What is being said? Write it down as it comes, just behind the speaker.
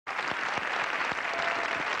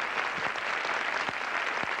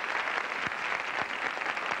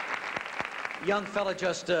young fella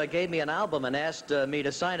just gave me an album and asked me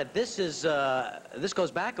to sign it. This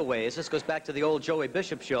goes back a ways. This goes back to the old Joey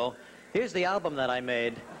Bishop show. Here's the album that I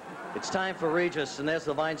made. It's time for Regis, and there's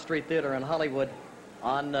the Vine Street Theater in Hollywood,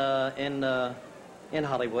 in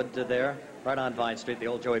Hollywood, there, right on Vine Street, the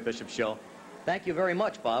old Joey Bishop show. Thank you very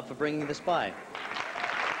much, Bob, for bringing this by.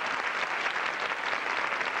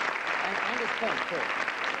 And this point, too.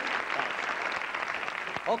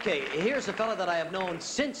 Okay, here's a fella that I have known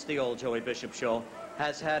since the old Joey Bishop show,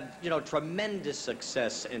 has had, you know, tremendous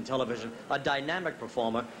success in television, a dynamic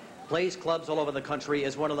performer, plays clubs all over the country,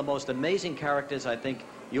 is one of the most amazing characters I think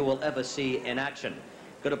you will ever see in action.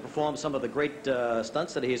 Going to perform some of the great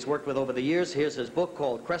stunts that he's worked with over the years. Here's his book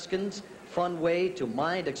called Kreskin's Fun Way to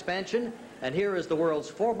Mind Expansion, and here is the world's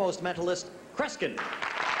foremost mentalist, Kreskin.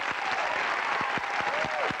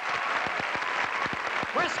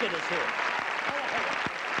 Kreskin is here.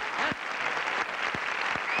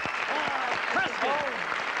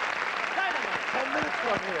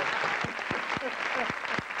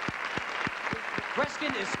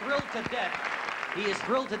 Kreskin is thrilled to death. He is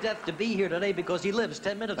thrilled to death to be here today because he lives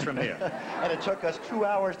 10 minutes from here. And it took us 2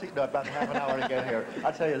 hours to, no, about half an hour to get here.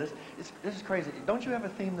 I'll tell you, this is crazy. Don't you have a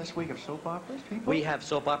theme this week of soap operas, people? We have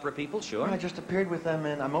soap opera people, sure. I just appeared with them,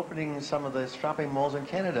 and I'm opening some of the shopping malls in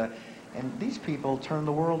Canada, and these people turn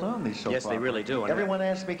the world on, these soap operas. Yes, they really do. Everyone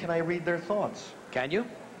asks me, can I read their thoughts? Can you?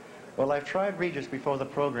 Well, I've tried Regis before the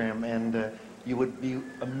program, and you would be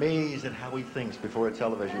amazed at how he thinks before a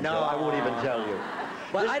television show. I won't even tell you.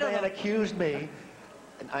 Well, this man accused me,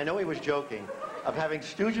 and I know he was joking, of having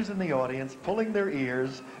stooges in the audience, pulling their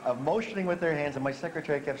ears, of motioning with their hands, and my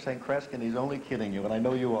secretary kept saying, Kreskin, he's only kidding you, and I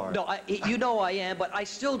know you are. No, you know I am, but I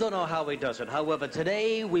still don't know how he does it. However,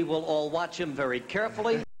 today we will all watch him very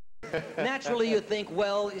carefully. Naturally, you think,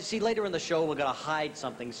 well, you see, later in the show, we're going to hide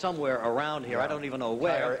something somewhere around here. Yeah. I don't even know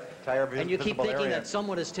where. And you keep thinking that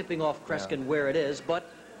someone is tipping off Kreskin where it is, but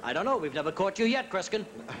I don't know. We've never caught you yet, Kreskin.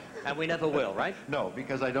 And we never will, right? No,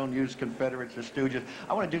 because I don't use Confederates or stooges.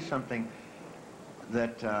 I want to do something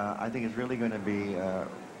that I think is really going to be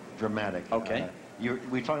dramatic. Okay.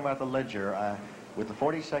 We're talking about the Ledger. With the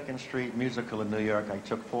 42nd Street musical in New York, I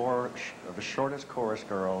took 4 of the shortest chorus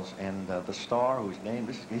girls, and the star, whose name,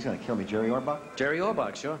 he's going to kill me, Jerry Orbach? Jerry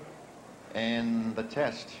Orbach, sure. And the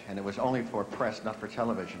test, and it was only for press, not for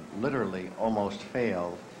television, literally almost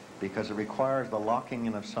failed because it requires the locking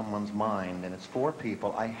in of someone's mind, and it's 4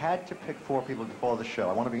 people. I had to pick 4 people before the show.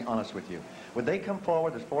 I want to be honest with you. Would they come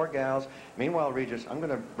forward? There's 4 gals. Meanwhile, Regis, I'm going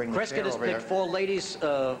to bring the chair over here. Kreskin has picked 4 ladies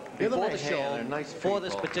before the show for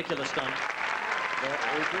this particular stunt.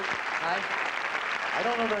 Hi. I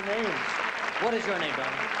don't know their names. What is your name,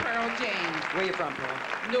 darling? Pearl James. Where are you from, Pearl?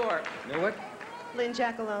 Newark. Newark? Lynn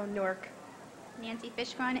Jackalone, Newark. Nancy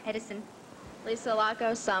Fishcon, Edison. Lisa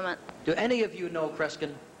Laco, Summit. Do any of you know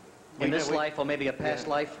Kreskin in this life or maybe a past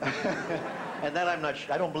life? And that I'm not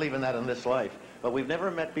sure. I don't believe in that in this life. But we've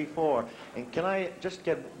never met before. And can I just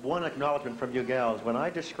get one acknowledgement from you gals? When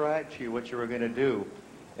I described to you what you were going to do,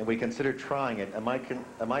 and we considered trying it, am I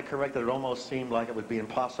correct that it almost seemed like it would be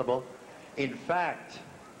impossible? In fact,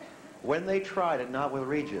 when they tried it, not with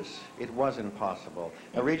Regis, it was impossible.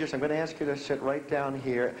 Now, Regis, I'm going to ask you to sit right down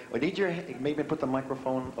here. I need your, maybe put the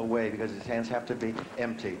microphone away because his hands have to be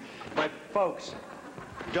empty. But folks,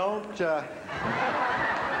 don't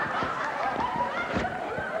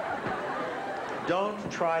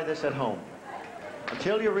try this at home.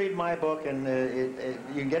 Until you read my book, and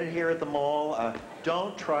you can get it here at the mall,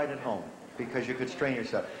 don't try it at home, because you could strain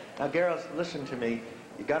yourself. Now, girls, listen to me.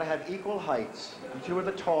 You got to have equal heights. You 2 are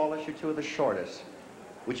the tallest, you 2 are the shortest.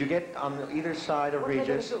 Would you get on either side of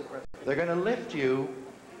Regis? They're going to lift you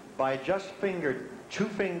by just 2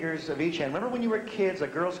 fingers of each hand. Remember when you were kids, a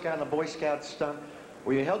Girl Scout and a Boy Scout stunt,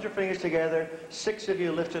 where you held your fingers together, 6 of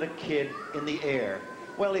you lifted a kid in the air.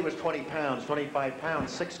 Well, he was 20 pounds, 25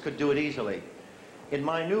 pounds, 6 could do it easily. In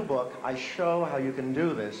my new book, I show how you can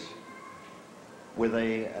do this with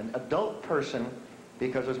an adult person,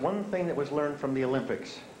 because there's one thing that was learned from the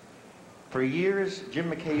Olympics. For years, Jim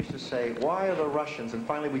McKay used to say, why are the Russians, and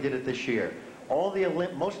finally we did it this year,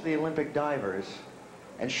 most of the Olympic divers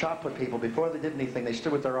and shot put people, before they did anything, they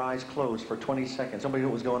stood with their eyes closed for 20 seconds. Nobody knew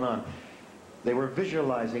what was going on. They were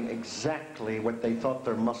visualizing exactly what they thought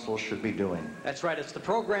their muscles should be doing. That's right. It's the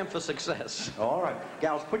program for success. All right.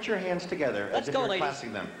 Gals, put your hands together as if you're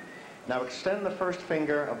clasping them. Now extend the first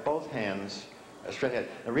finger of both hands straight ahead.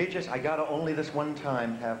 Now, Regis, I got to only this one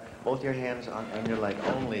time have both your hands on your leg.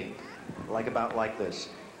 Only. About like this.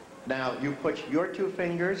 Now, you put your 2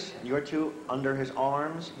 fingers, your 2 under his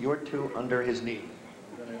arms, your 2 under his knee.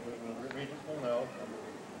 Regis will know.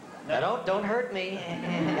 Now, don't hurt me.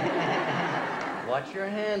 Watch your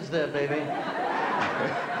hands there, baby.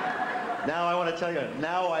 Now I want to tell you,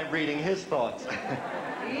 now I'm reading his thoughts.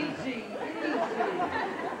 Easy.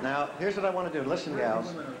 Now, here's what I want to do. Listen,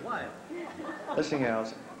 gals. Listen,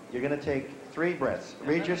 gals. You're going to take 3 breaths.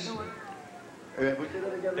 Regis.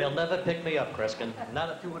 They'll never pick me up, Kreskin. Not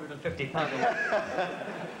at 250 pounds.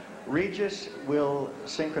 Regis will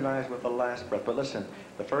synchronize with the last breath. But listen,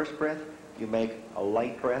 the first breath, you make a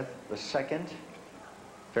light breath. The second,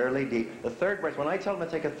 fairly deep. The third breath, when I tell them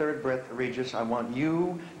to take a third breath, Regis, I want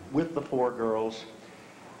you with the 4 girls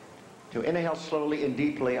to inhale slowly and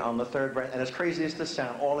deeply on the third breath. And as crazy as this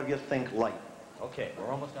sounds, all of you think light. Okay,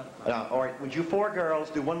 we're almost out of time. All right, would you 4 girls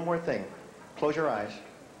do one more thing? Close your eyes.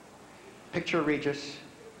 Picture Regis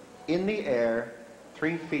in the air,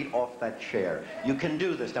 3 feet off that chair. You can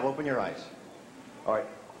do this. Now open your eyes. All right,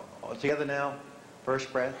 all together now.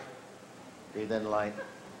 First breath. Breathe in light.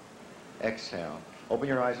 Exhale. Open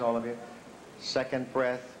your eyes, all of you. Second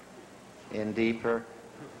breath. In deeper.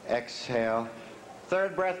 Exhale.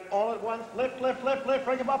 Third breath, all at once. Lift, lift, lift, lift.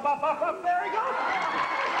 Bring him up, up, up, up. There he goes.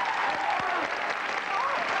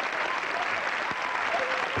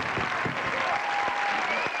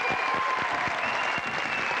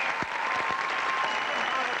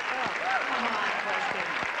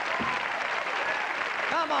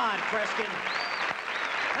 Come on, Kreskin.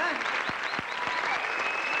 Huh?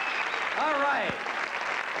 All right.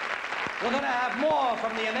 We're going to have more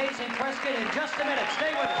from the amazing Kreskin in just a minute.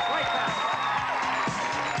 Stay with us. Right back.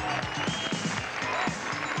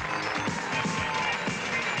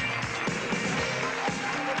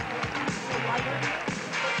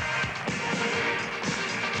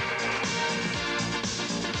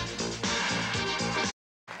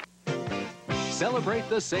 Celebrate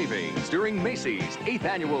the savings during Macy's 8th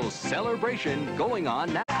Annual Celebration going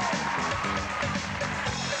on now.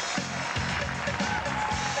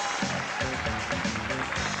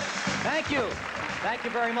 Thank you. Thank you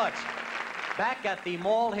very much. Back at the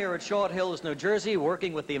mall here at Short Hills, New Jersey,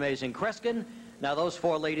 working with the amazing Kreskin. Now, those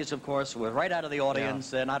 4 ladies, of course, were right out of the audience.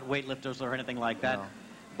 Yeah. They're not weightlifters or anything like that. No.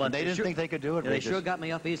 But they didn't think they could do it. They sure got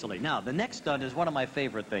me up easily. Now, the next stunt is one of my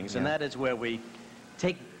favorite things, and that is where we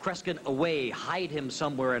take Kreskin away, hide him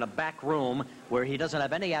somewhere in a back room where he doesn't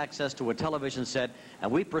have any access to a television set, and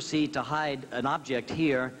we proceed to hide an object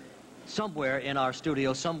here somewhere in our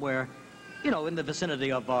studio, somewhere, you know, in the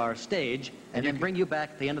vicinity of our stage, and then bring you back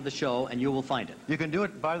at the end of the show, and you will find it. You can do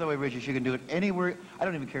it, by the way, Regis, you can do it anywhere. I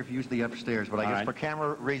don't even care if you use the upstairs, but I guess for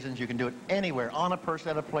camera reasons, you can do it anywhere, on a person,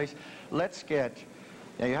 at a place. Let's get,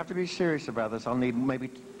 now you have to be serious about this. I'll need maybe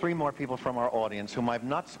 3 more people from our audience whom I've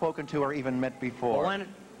not spoken to or even met before.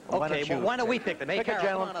 Well, why don't we pick them? Hey, pick Carol, a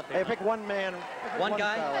gentleman. come on up here. Hey, pick one man. One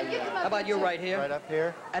guy? How about you right here? Right up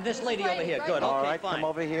here. And this lady over here. Good, All okay, right, fine. come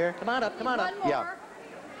over here. Come on up, come on up. Yeah.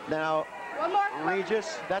 Now, One more.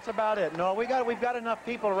 Regis, that's about it. No, we've got enough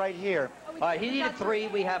people right here. All right, he needed 3.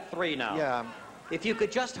 We have 3 now. Yeah. If you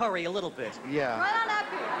could just hurry a little bit. Yeah. Right on up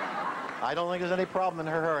here. I don't think there's any problem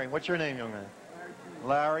in her hurrying. What's your name, young man?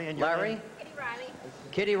 Larry. And your Larry? name? Kitty Riley.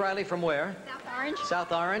 Kitty Riley from where? South Orange.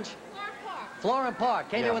 South Orange? Florham Park.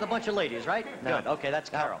 Came here with a bunch of ladies, right? No. Good. Okay,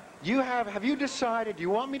 that's Carol. Have you decided, do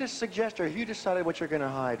you want me to suggest, or have you decided what you're going to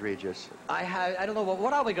hide, Regis? I don't know,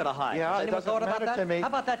 what are we going to hide? Yeah, Has it anyone doesn't thought about matter that? to me. How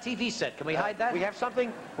about that TV set? Can we hide that? We have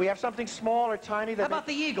something small or tiny that... How about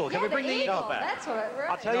the eagle? Can we bring the eagle back? That's what we're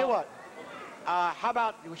I'll tell you what. How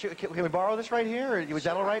about, can we borrow this right here? Is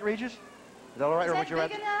that all right, Regis? Is that all right? Is Or that would you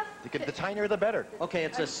big rather... enough? The tinier the better. Okay,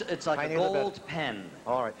 it's like Tinier a the better. gold pen.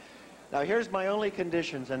 All right. Now, here's my only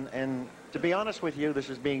conditions, and to be honest with you, this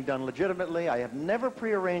is being done legitimately. I have never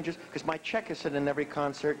prearranged this, because my check is sitting in every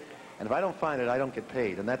concert, and if I don't find it, I don't get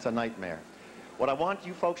paid, and that's a nightmare. What I want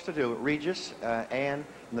you folks to do, Regis, Ann,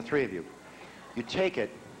 and the 3 of you, you take it.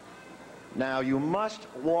 Now, you must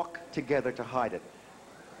walk together to hide it.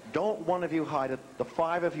 Don't one of you hide it. The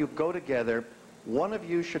 5 of you go together. One of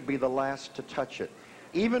you should be the last to touch it.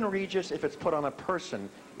 Even Regis, if it's put on a person,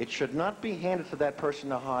 it should not be handed to that person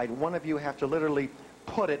to hide. One of you have to literally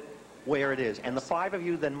put it where it is. And the 5 of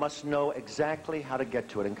you then must know exactly how to get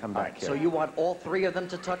to it and come back here. So you want all 3 of them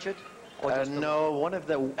to touch it? Or just no,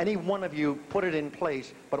 any one of you put it in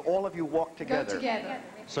place, but all of you walk together. Go together.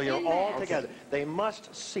 So you're all together. They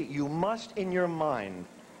must see, you must in your mind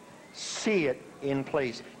see it in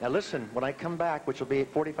place. Now listen, when I come back, which will be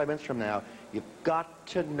 45 minutes from now, you've got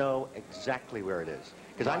to know exactly where it is.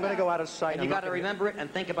 Because I'm going to go out of sight. And you got to remember it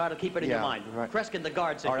and think about it, keep it in your mind. Right. Kreskin, the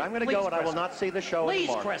guard said, all right, I'm going to go and I will not see the show Please,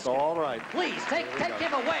 anymore. Kreskin. So, all right. Please, take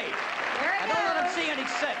him away. There he And don't let him goes. see any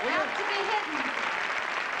set, will Out you? to be hidden.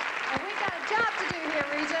 And we've got a job to do here,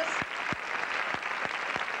 Regis.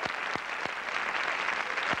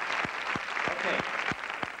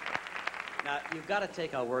 you've got to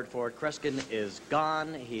take our word for it. Kreskin is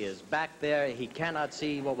gone. He is back there. He cannot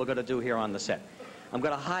see what we're going to do here on the set. I'm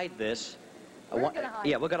going to hide this. We're gonna hide.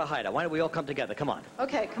 Yeah, we're going to hide it. Why don't we all come together? Come on.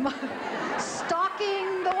 Okay, come on.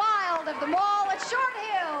 Stalking the wild of the mall at Short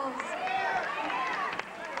Hills.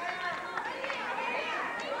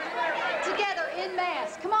 Together, en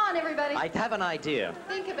masse. Come on, everybody. I have an idea.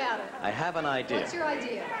 Think about it. I have an idea. What's your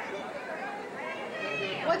idea?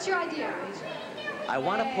 What's your idea? I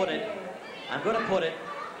want to put it, I'm going to put it,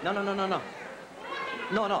 no.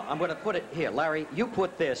 No, I'm going to put it here. Larry, you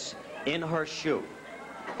put this in her shoe.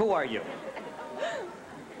 Who are you?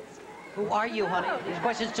 Who are you, honey? This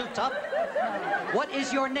question's too tough. What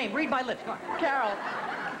is your name? Read my lips. Come on. Carol.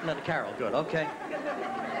 No, Carol, good, okay.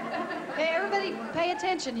 Hey, everybody, pay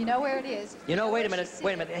attention. You know where it is. You know, wait a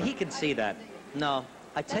minute. He can see that. No,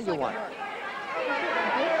 I tell you what.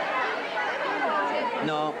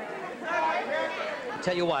 No.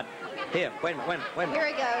 Tell you what. Here, wait a minute. Here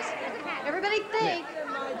it goes. Everybody think.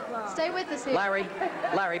 Stay with us here.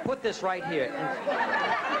 Larry, put this right here.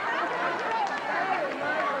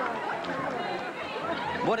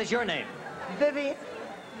 What is your name? Vivian.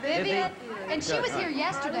 Vivian. And she Good. was here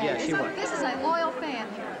yesterday. Yeah, she was. This is a loyal fan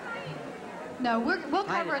here. No, we'll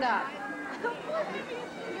cover it up.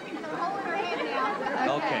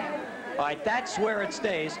 Okay. All right, that's where it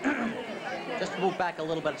stays. Just move back a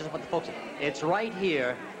little bit, just put the folks. It's right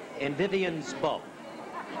here in Vivian's bow.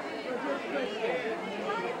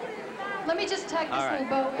 Let me just tuck this All right.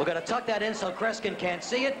 little bow. We're going to tuck that in so Kreskin can't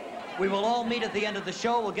see it. We will all meet at the end of the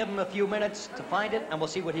show. We'll give him a few minutes to find it, and we'll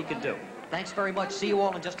see what he can do. Thanks very much. See you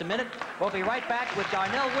all in just a minute. We'll be right back with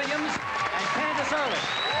Darnell Williams and Candace Early.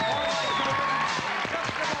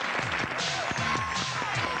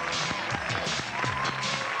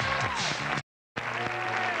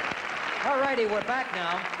 All righty, we're back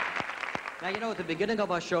now. Now, you know, at the beginning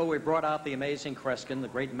of our show, we brought out the amazing Kreskin, the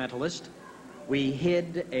great mentalist. We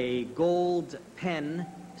hid a gold pen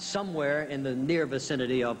somewhere in the near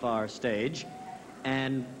vicinity of our stage,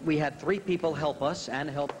 and we had 3 people help us and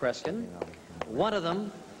help Kreskin. One of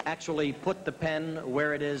them actually put the pen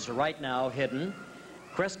where it is right now, hidden.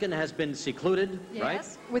 Kreskin has been secluded, right?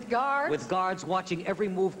 Yes, with guards. With guards watching every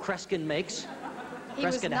move Kreskin makes. He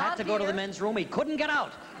was Kreskin had not to go to the here. men's room. He couldn't get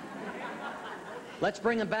out. Let's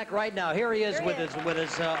bring him back right now. Here he is Here he with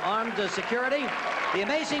his armed security, the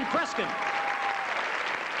amazing Kreskin.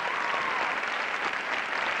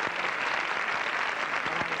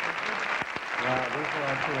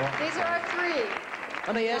 These are our 3.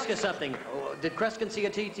 Let me ask you something. Did Kreskin see a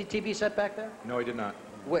TV set back there? No, he did not.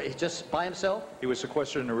 Wait, just by himself? He was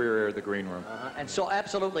sequestered in the rear area of the green room. And saw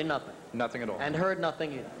absolutely nothing? Nothing at all. And heard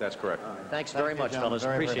nothing either? That's correct. Thanks very much, gentlemen.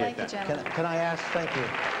 fellas. Very, very Appreciate Thank you, that. gentlemen. Can I ask, thank you.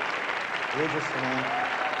 Regis,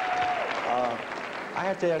 I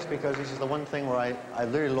have to ask because this is the one thing where I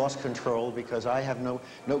literally lost control because I have no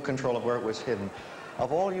control of where it was hidden.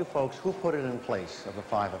 Of all you folks, who put it in place of the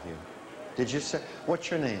 5 of you? Did you say, what's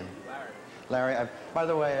your name? Larry, by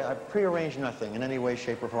the way, I've prearranged nothing in any way,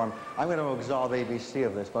 shape, or form. I'm going to absolve ABC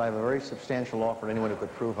of this, but I have a very substantial offer to anyone who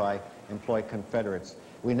could prove I employ Confederates.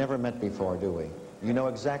 We never met before, do we? You know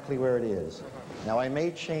exactly where it is. Now, I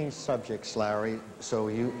may change subjects, Larry, so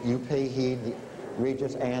you pay heed,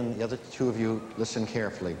 Regis, and the other 2 of you listen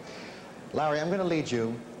carefully. Larry, I'm going to lead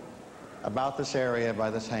you about this area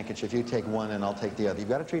by this handkerchief. You take one and I'll take the other. You've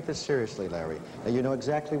got to treat this seriously, Larry. Now, you know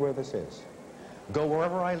exactly where this is. Go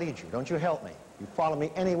wherever I lead you. Don't you help me. You follow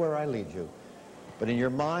me anywhere I lead you. But in your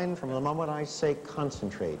mind, from the moment I say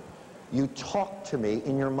concentrate, you talk to me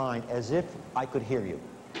in your mind as if I could hear you.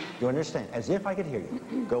 You understand? As if I could hear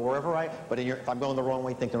you. Go wherever but if I'm going the wrong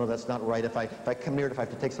way, think, no, that's not right. If I come near it, if I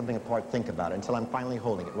have to take something apart, think about it until I'm finally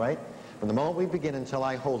holding it, right? From the moment we begin until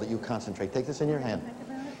I hold it, you concentrate. Take this in your hand.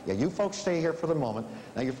 Yeah, you folks stay here for the moment.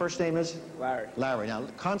 Now, your first name is? Larry. Larry. Now,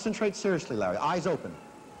 concentrate seriously, Larry. Eyes open.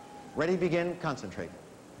 Ready, begin, concentrate.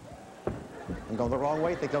 I'm going the wrong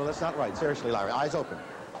way, think, no, that's not right. Seriously, Larry, eyes open.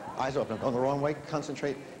 Eyes open. I'm going the wrong way,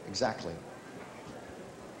 concentrate. Exactly.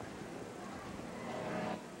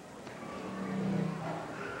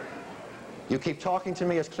 You keep talking to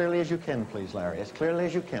me as clearly as you can, please, Larry. As clearly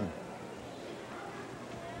as you can.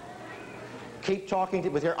 Keep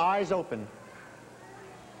talking with your eyes open.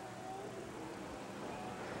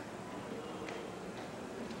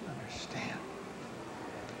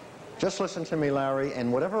 Just listen to me, Larry,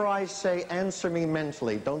 and whatever I say, answer me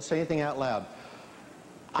mentally. Don't say anything out loud.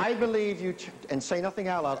 I believe you, and say nothing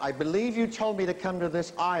out loud, I believe you told me to come to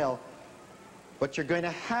this aisle, but you're going to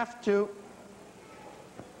have to,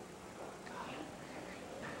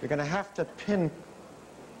 pin.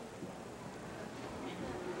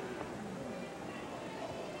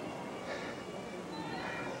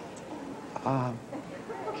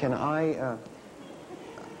 Can I,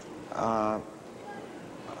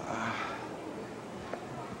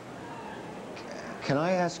 can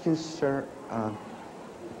I ask you, sir,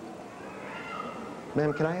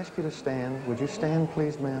 ma'am, can I ask you to stand? Would you stand,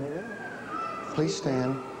 please, ma'am? Please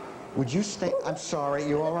stand. Would you stand? I'm sorry.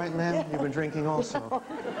 You all right, ma'am? You've been drinking also.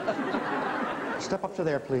 Step up to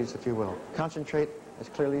there, please, if you will. Concentrate as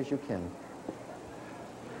clearly as you can.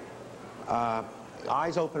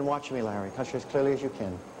 Eyes open, watch me, Larry. Concentrate as clearly as you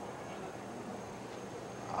can.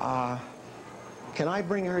 Can I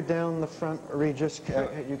bring her down the front, Regis?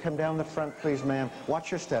 You come down the front, please, ma'am.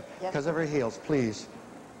 Watch your step, because of her heels, please.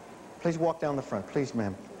 Please walk down the front, please,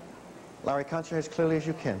 ma'am. Larry, concentrate as clearly as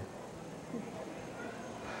you can.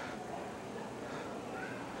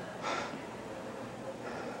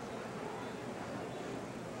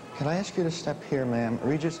 Can I ask you to step here, ma'am?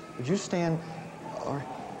 Regis, would you stand, or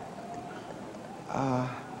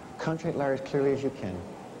concentrate, Larry, as clearly as you can.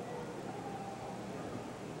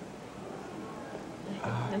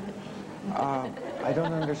 I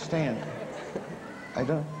don't understand. I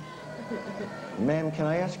don't... Ma'am, can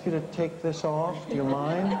I ask you to take this off? Do you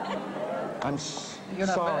mind? I'm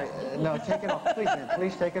sorry. No, take it off. Please, ma'am.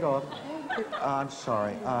 Please take it off. I'm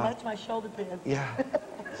sorry. That's my shoulder pad. Yeah.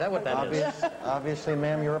 Is that what that is? Obviously,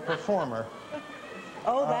 ma'am, you're a performer.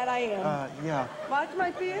 Oh, that I am. Yeah. Watch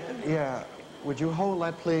my pad. Yeah. Would you hold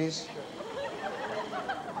that, please?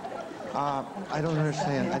 I don't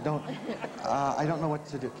understand. I don't know what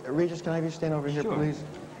to do. Regis, can I have you stand over here, please?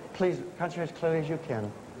 Please, concentrate as clearly as you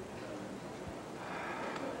can.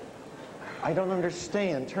 I don't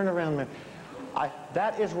understand. Turn around, man.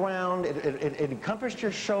 That is round. It encompassed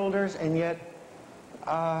your shoulders, and yet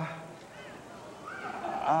I've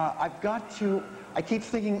got to... I keep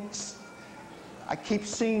thinking... I keep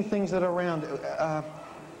seeing things that are round.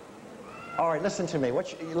 All right, listen to me.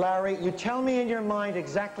 Larry, you tell me in your mind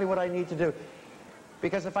exactly what I need to do.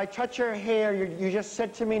 Because if I touch your hair, you just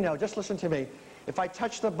said to me no. Just listen to me. If I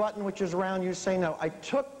touch the button, which is round, you say no. I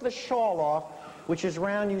took the shawl off, which is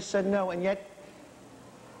round, you said no. And yet,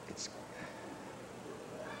 it's...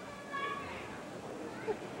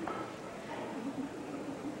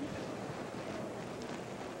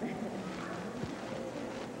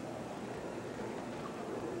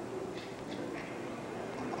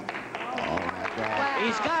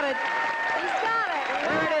 He's got it. He's got it.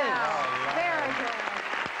 There it is. Very good.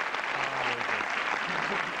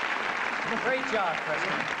 Great job,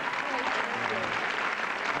 Kreskin.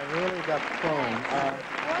 I really got thrown.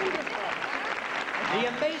 Wonderful. The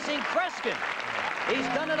amazing Kreskin. He's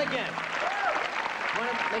done it again. Want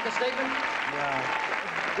to make a statement?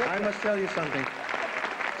 Yeah. I must tell you something.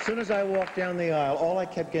 As soon as I walked down the aisle, all I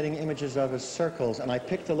kept getting images of is circles, and I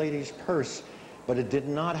picked the lady's purse, but it did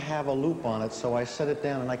not have a loop on it, so I set it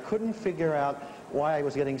down, and I couldn't figure out why I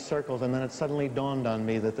was getting circles, and then it suddenly dawned on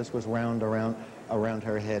me that this was round around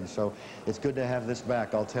her head, so it's good to have this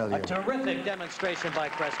back, I'll tell you. A terrific demonstration by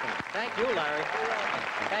Kreskin. Thank you, Larry.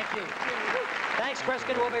 Thank you. Thanks,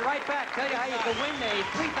 Kreskin. We'll be right back. Tell you how you can win a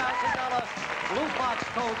 $3,000 blue box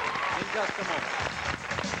coat in just a moment.